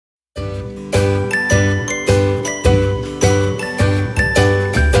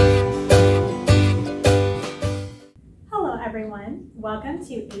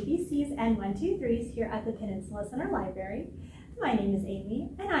and 1, 2, 3s here at the Peninsula Center Library. My name is Amy,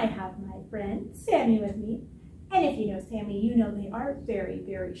 and I have my friend Sammy with me. And if you know Sammy, you know they are very,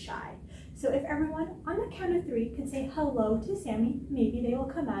 very shy. So if everyone on the count of 3 could say hello to Sammy, maybe they will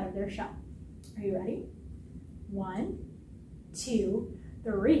come out of their shell. Are you ready? 1, 2,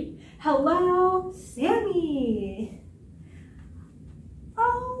 3. Hello, Sammy.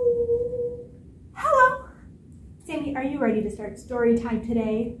 Oh, hello. Sammy, are you ready to start story time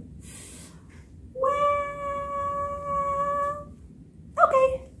today? Well,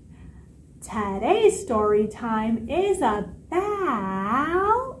 okay. Today's story time is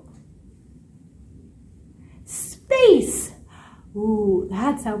about space. Ooh,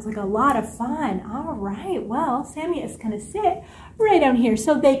 that sounds like a lot of fun. All right, well, Sammy is going to sit right down here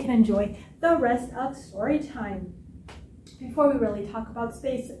so they can enjoy the rest of story time. Before we really talk about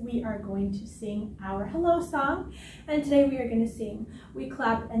space, we are going to sing our hello song. And today we are going to sing, we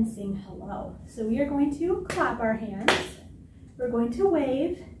clap and sing hello. So we are going to clap our hands, we're going to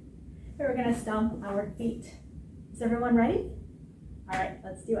wave, and we're going to stomp our feet. Is everyone ready? All right,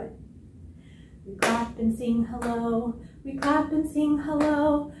 let's do it. We clap and sing hello, we clap and sing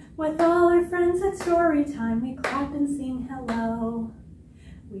hello, with all our friends at story time. We clap and sing hello,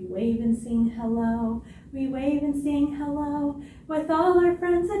 we wave and sing hello, we wave and sing hello, with all our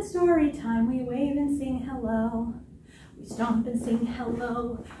friends at story time. We wave and sing hello, we stomp and sing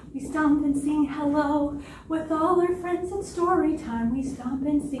hello, we stomp and sing hello, with all our friends at story time. We stomp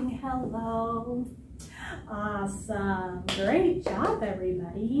and sing hello. Awesome, great job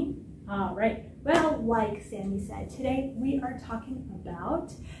everybody. All right, well, like Sammy said, today we are talking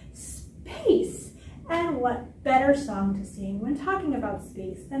about space. And what better song to sing when talking about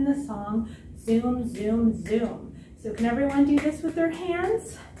space than the song Zoom, Zoom, Zoom. So can everyone do this with their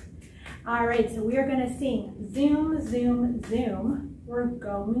hands? All right, so we are going to sing Zoom, Zoom, Zoom. We're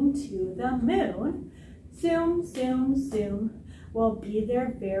going to the moon. Zoom, Zoom, Zoom. We'll be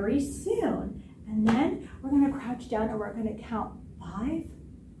there very soon. And then we're going to crouch down and we're going to count 5,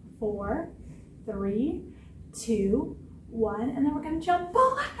 4, 3, 2, 1, and then we're going to jump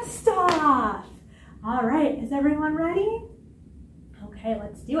blast off. All right, is everyone ready? Okay,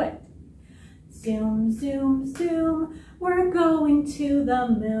 let's do it. Zoom, zoom, zoom, we're going to the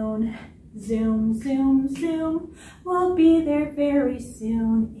moon. Zoom, zoom, zoom, we'll be there very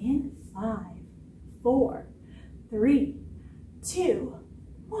soon. In 5, 4, 3, 2,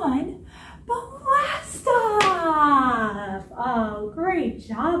 1, blast off! Oh, great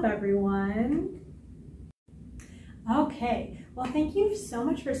job, everyone. Okay, well, thank you so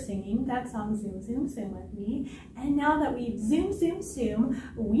much for singing that song Zoom, Zoom, Zoom with me. And now that we've zoom, zoom, zoom,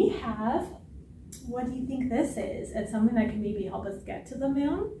 we have, what do you think this is? It's something that can maybe help us get to the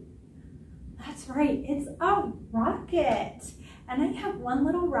moon? That's right, it's a rocket. And I have one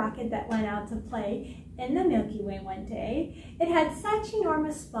little rocket that went out to play in the Milky Way one day. It had such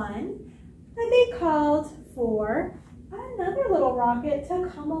enormous fun that they called for another little rocket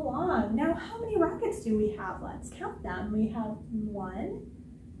to come along. Now, how many rockets do we have? Let's count them. We have 1,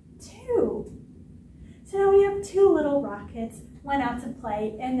 2. So now we have 2 little rockets went out to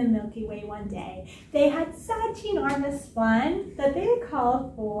play in the Milky Way one day. They had such enormous fun that they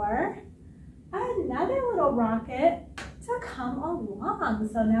called for another little rocket to come along.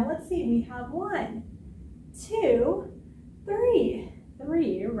 So now let's see, we have 1, 2, 3.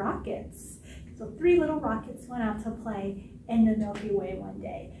 3 rockets. So 3 little rockets went out to play in the Milky Way one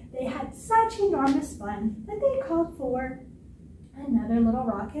day. They had such enormous fun that they called for another little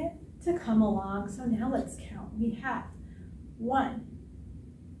rocket to come along. So now let's count. We have 1,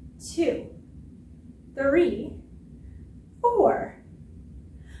 2, 3, 4.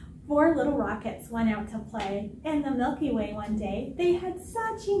 4 little rockets went out to play in the Milky Way one day. They had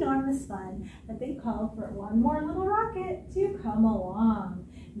such enormous fun that they called for one more little rocket to come along.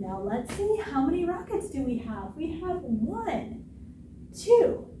 Now let's see, how many rockets do we have? We have 1,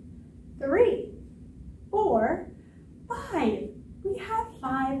 2, 3, 4, 5. We have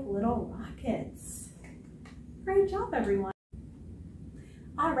 5 little rockets. Great job, everyone.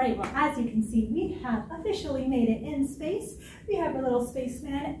 All right, well, as you can see, we have officially made it in space. We have our little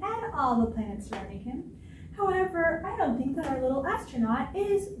spaceman and all the planets surrounding him. However, I don't think that our little astronaut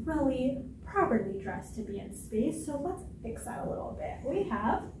is really properly dressed to be in space, so let's fix that a little bit. We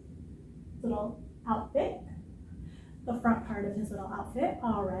have little outfit, the front part of his little outfit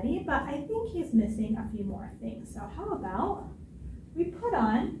already, but I think he's missing a few more things. So how about we put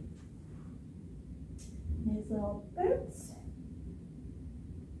on his little boots.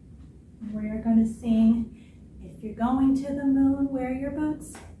 We're going to sing, if you're going to the moon, wear your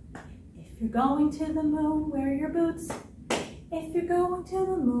boots. If you're going to the moon, wear your boots. If you're going to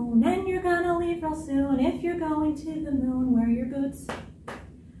the moon and you're gonna leave real soon, if you're going to the moon, wear your boots.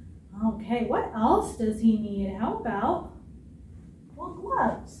 Okay, what else does he need? How about, well,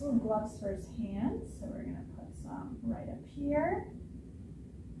 gloves. Some gloves for his hands. So we're gonna put some right up here.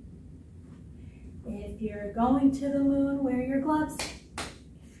 If you're going to the moon, wear your gloves.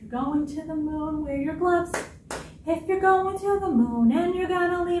 If you're going to the moon, wear your gloves. If you're going to the moon and you're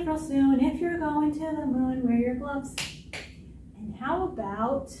gonna leave real soon, if you're going to the moon, wear your gloves. And how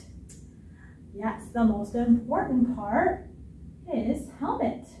about, yes, the most important part is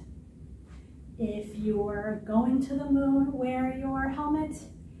helmet. If you're going to the moon, wear your helmet.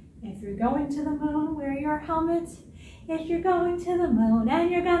 If you're going to the moon, wear your helmet. If you're going to the moon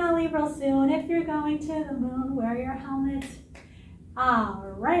and you're gonna leave real soon, if you're going to the moon, wear your helmet.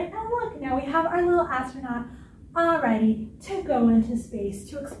 All right, and look, now we have our little astronaut all ready to go into space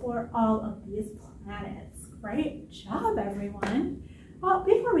to explore all of these planets. Great job, everyone. Well,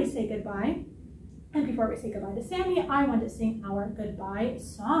 before we say goodbye, and before we say goodbye to Sammy, I want to sing our goodbye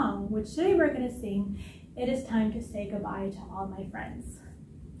song, which today we're going to sing, It Is Time to Say Goodbye to All My Friends.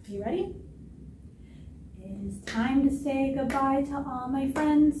 Are you ready? It is time to say goodbye to all my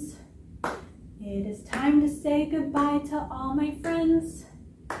friends. It is time to say goodbye to all my friends.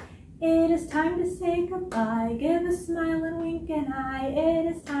 It is time to say goodbye. Give a smile and wink an eye.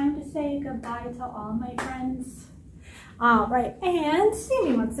 It is time to say goodbye to all my friends. All right, and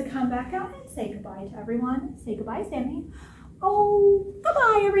Sammy wants to come back out and say goodbye to everyone. Say goodbye, Sammy. Oh,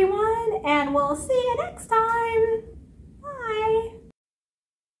 goodbye, everyone, and we'll see you next time.